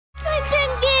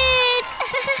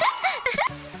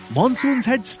Monsoons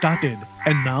had started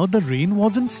and now the rain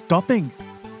wasn't stopping.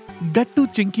 Gattu,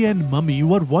 Chinky and Mummy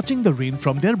were watching the rain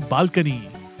from their balcony.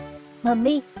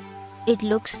 Mummy, it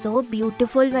looks so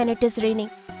beautiful when it is raining.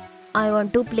 I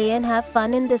want to play and have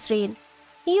fun in this rain.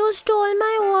 You stole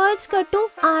my words, Gattu.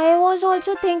 I was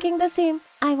also thinking the same.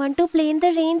 I want to play in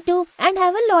the rain too and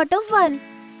have a lot of fun.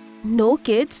 No,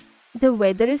 kids. The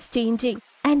weather is changing.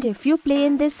 And if you play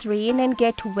in this rain and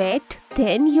get wet,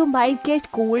 then you might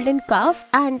get cold and cough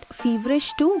and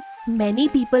feverish too. Many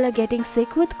people are getting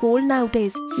sick with cold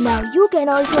nowadays. Now you can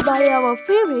also buy our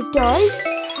favorite toys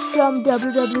from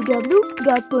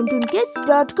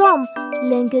www.PunToonKids.com.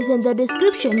 Link is in the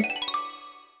description.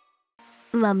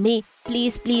 Mummy,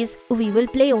 please, we will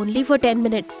play only for 10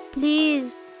 minutes.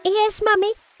 Please. Yes,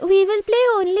 Mummy. We will play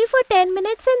only for 10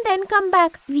 minutes and then come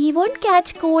back. We won't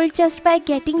catch cold just by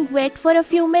getting wet for a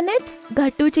few minutes.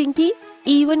 Gattu, Chinky,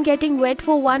 even getting wet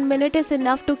for 1 minute is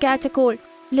enough to catch a cold.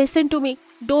 Listen to me.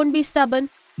 Don't be stubborn.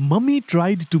 Mummy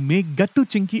tried to make Gattu,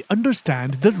 Chinky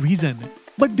understand the reason,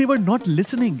 but they were not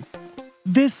listening.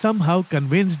 They somehow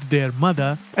convinced their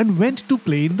mother and went to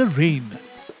play in the rain.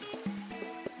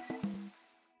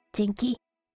 Chinky,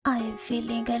 I am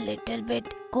feeling a little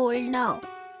bit cold now.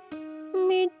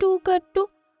 Me too, Gattu.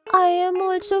 I am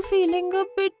also feeling a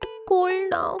bit cold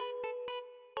now.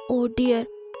 Oh dear,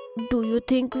 do you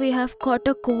think we have caught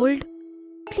a cold?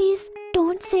 Please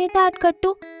don't say that,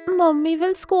 Gattu. Mummy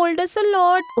will scold us a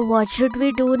lot. What should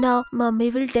we do now? Mummy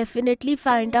will definitely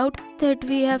find out that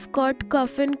we have caught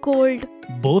cough and cold.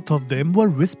 Both of them were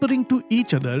whispering to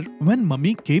each other when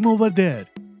Mummy came over there.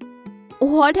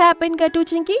 What happened, Gattu,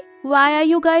 Chinky? Why are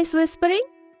you guys whispering?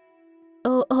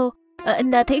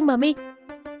 Nothing, Mummy.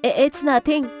 It's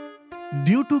nothing.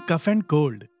 Due to cough and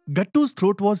cold, Gattu's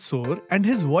throat was sore and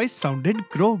his voice sounded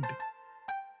croaked.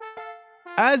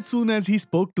 As soon as he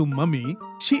spoke to Mummy,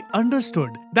 she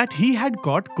understood that he had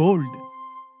caught cold.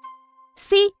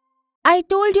 See, I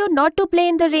told you not to play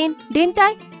in the rain, didn't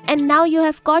I? And now you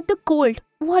have caught the cold.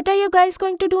 What are you guys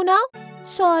going to do now?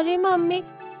 Sorry, Mummy.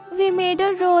 We made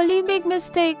a really big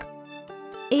mistake.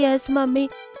 Yes, Mummy.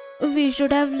 We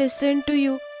should have listened to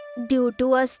you. Due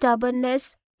to our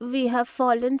stubbornness, we have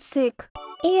fallen sick.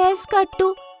 Yes,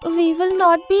 Gattu. We will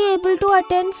not be able to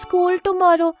attend school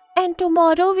tomorrow. And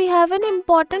tomorrow we have an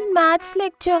important maths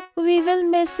lecture. We will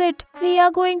miss it. We are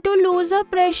going to lose our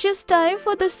precious time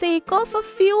for the sake of a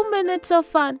few minutes of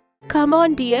fun. Come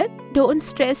on, dear. Don't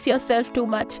stress yourself too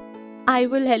much. I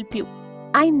will help you.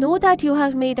 I know that you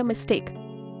have made a mistake.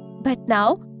 But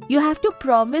now, you have to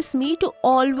promise me to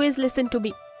always listen to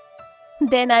me.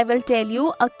 Then I will tell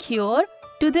you a cure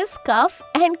to this cough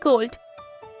and cold.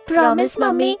 Promise,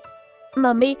 Mummy.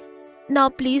 Mummy, now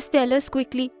please tell us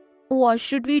quickly. What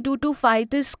should we do to fight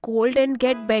this cold and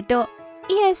get better?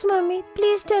 Yes, Mummy.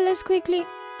 Please tell us quickly.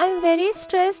 I'm very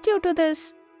stressed due to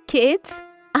this. Kids,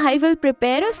 I will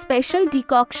prepare a special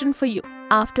decoction for you.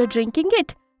 After drinking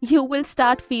it, you will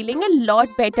start feeling a lot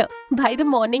better by the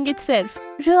morning itself.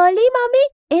 Really,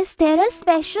 Mummy? Is there a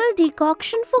special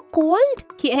decoction for cold?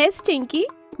 Yes, Chinky.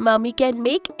 Mummy can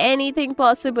make anything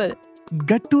possible.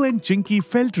 Gattu and Chinky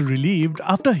felt relieved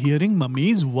after hearing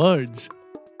Mummy's words.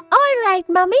 Alright,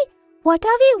 Mummy. What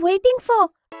are we waiting for?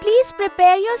 Please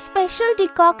prepare your special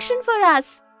decoction for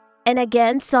us. And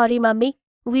again, sorry, Mummy.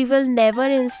 We will never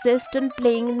insist on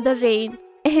playing in the rain.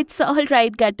 It's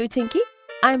alright, Gattu, Chinky.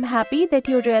 I'm happy that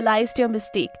you realized your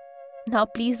mistake. Now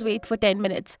please wait for 10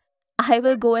 minutes. I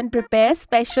will go and prepare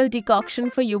special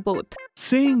decoction for you both.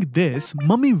 Saying this,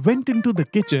 Mummy went into the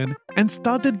kitchen and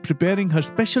started preparing her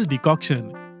special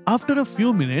decoction. After a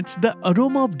few minutes, the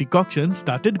aroma of decoction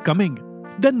started coming.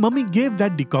 Then Mummy gave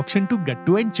that decoction to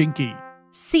Gattu and Chinky.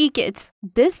 See, kids,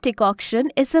 this decoction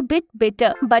is a bit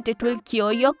bitter, but it will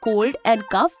cure your cold and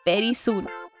cough very soon.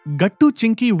 Gattu,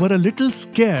 Chinky were a little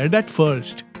scared at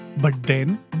first. But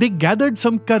then they gathered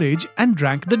some courage and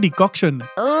drank the decoction.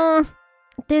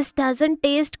 This doesn't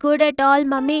taste good at all,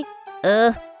 Mummy.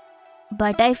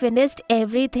 But I finished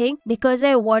everything because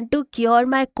I want to cure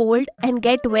my cold and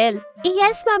get well.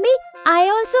 Yes, Mummy. I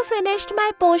also finished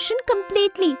my portion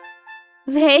completely.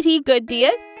 Very good,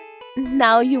 dear.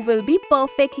 Now you will be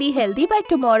perfectly healthy by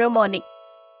tomorrow morning.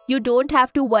 You don't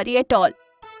have to worry at all.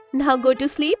 Now go to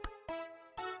sleep.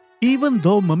 Even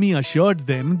though Mummy assured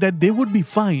them that they would be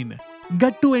fine,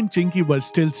 Gattu and Chinky were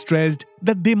still stressed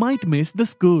that they might miss the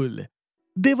school.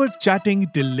 They were chatting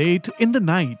till late in the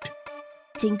night.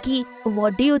 Chinky,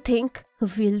 what do you think?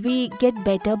 Will we get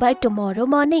better by tomorrow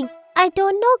morning? I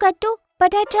don't know, Gattu,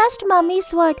 but I trust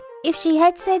Mummy's word. If she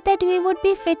had said that we would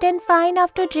be fit and fine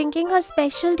after drinking her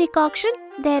special decoction,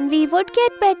 then we would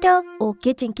get better.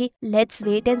 Okay, Chinky, let's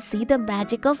wait and see the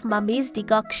magic of Mummy's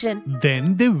decoction.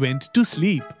 Then they went to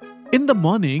sleep. In the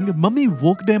morning, Mummy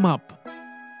woke them up.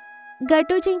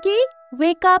 Gattu, Chinky,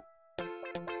 wake up.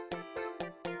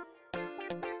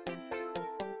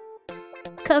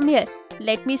 Come here.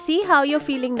 Let me see how you're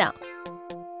feeling now.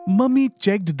 Mummy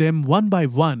checked them one by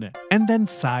one and then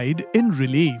sighed in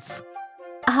relief.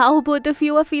 How both of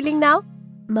you are feeling now?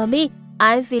 Mummy,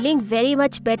 I'm feeling very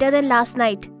much better than last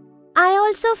night. I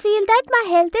also feel that my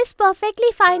health is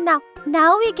perfectly fine now.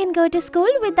 Now we can go to school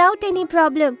without any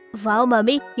problem. Wow,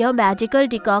 Mummy, your magical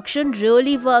decoction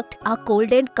really worked. Our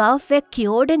cold and cough were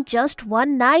cured in just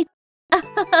one night.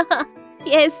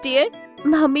 Yes, dear.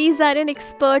 Mummies are an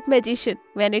expert magician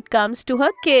when it comes to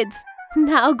her kids.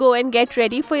 Now go and get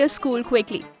ready for your school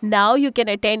quickly. Now you can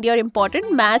attend your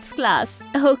important maths class.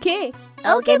 Okay?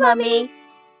 Okay, Mummy.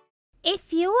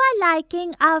 If you are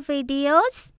liking our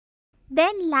videos,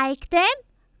 then like them,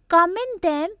 comment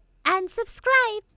them and subscribe.